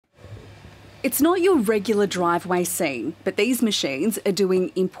It's not your regular driveway scene, but these machines are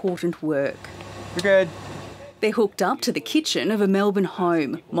doing important work. You're good. They're hooked up to the kitchen of a Melbourne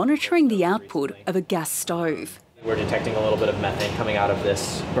home, monitoring the output of a gas stove. We're detecting a little bit of methane coming out of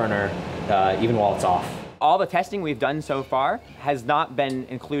this burner, even while it's off. All the testing we've done so far has not been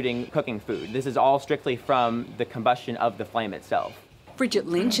including cooking food. This is all strictly from the combustion of the flame itself. Bridget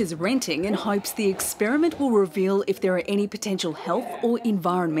Lynch is renting and hopes the experiment will reveal if there are any potential health or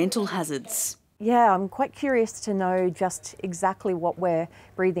environmental hazards. Yeah, I'm quite curious to know just exactly what we're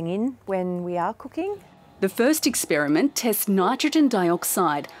breathing in when we are cooking. The first experiment tests nitrogen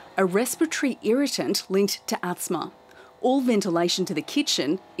dioxide, a respiratory irritant linked to asthma. All ventilation to the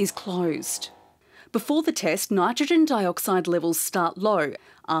kitchen is closed. Before the test, nitrogen dioxide levels start low.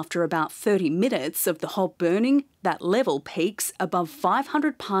 After about 30 minutes of the hob burning, that level peaks above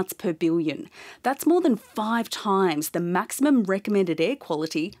 500 parts per billion. That's more than 5 times the maximum recommended air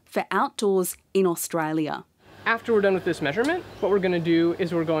quality for outdoors in Australia. After we're done with this measurement, what we're going to do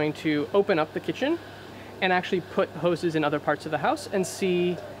is we're going to open up the kitchen and actually put hoses in other parts of the house and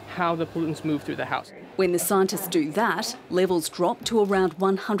see how the pollutants move through the house. When the scientists do that, levels drop to around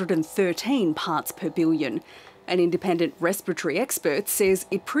 113 parts per billion. An independent respiratory expert says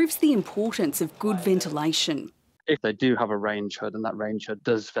it proves the importance of good ventilation. If they do have a range hood and that range hood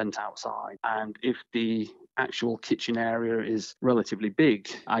does vent outside, and if the actual kitchen area is relatively big,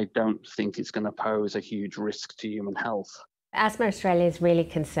 I don't think it's going to pose a huge risk to human health. Asthma Australia is really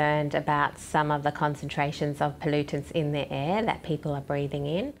concerned about some of the concentrations of pollutants in the air that people are breathing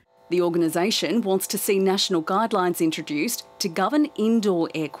in. The organisation wants to see national guidelines introduced to govern indoor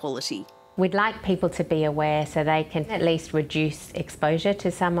air quality. We'd like people to be aware so they can at least reduce exposure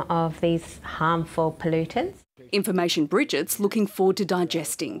to some of these harmful pollutants. Information Bridget's looking forward to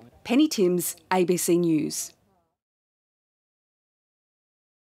digesting. Penny Timms, ABC News.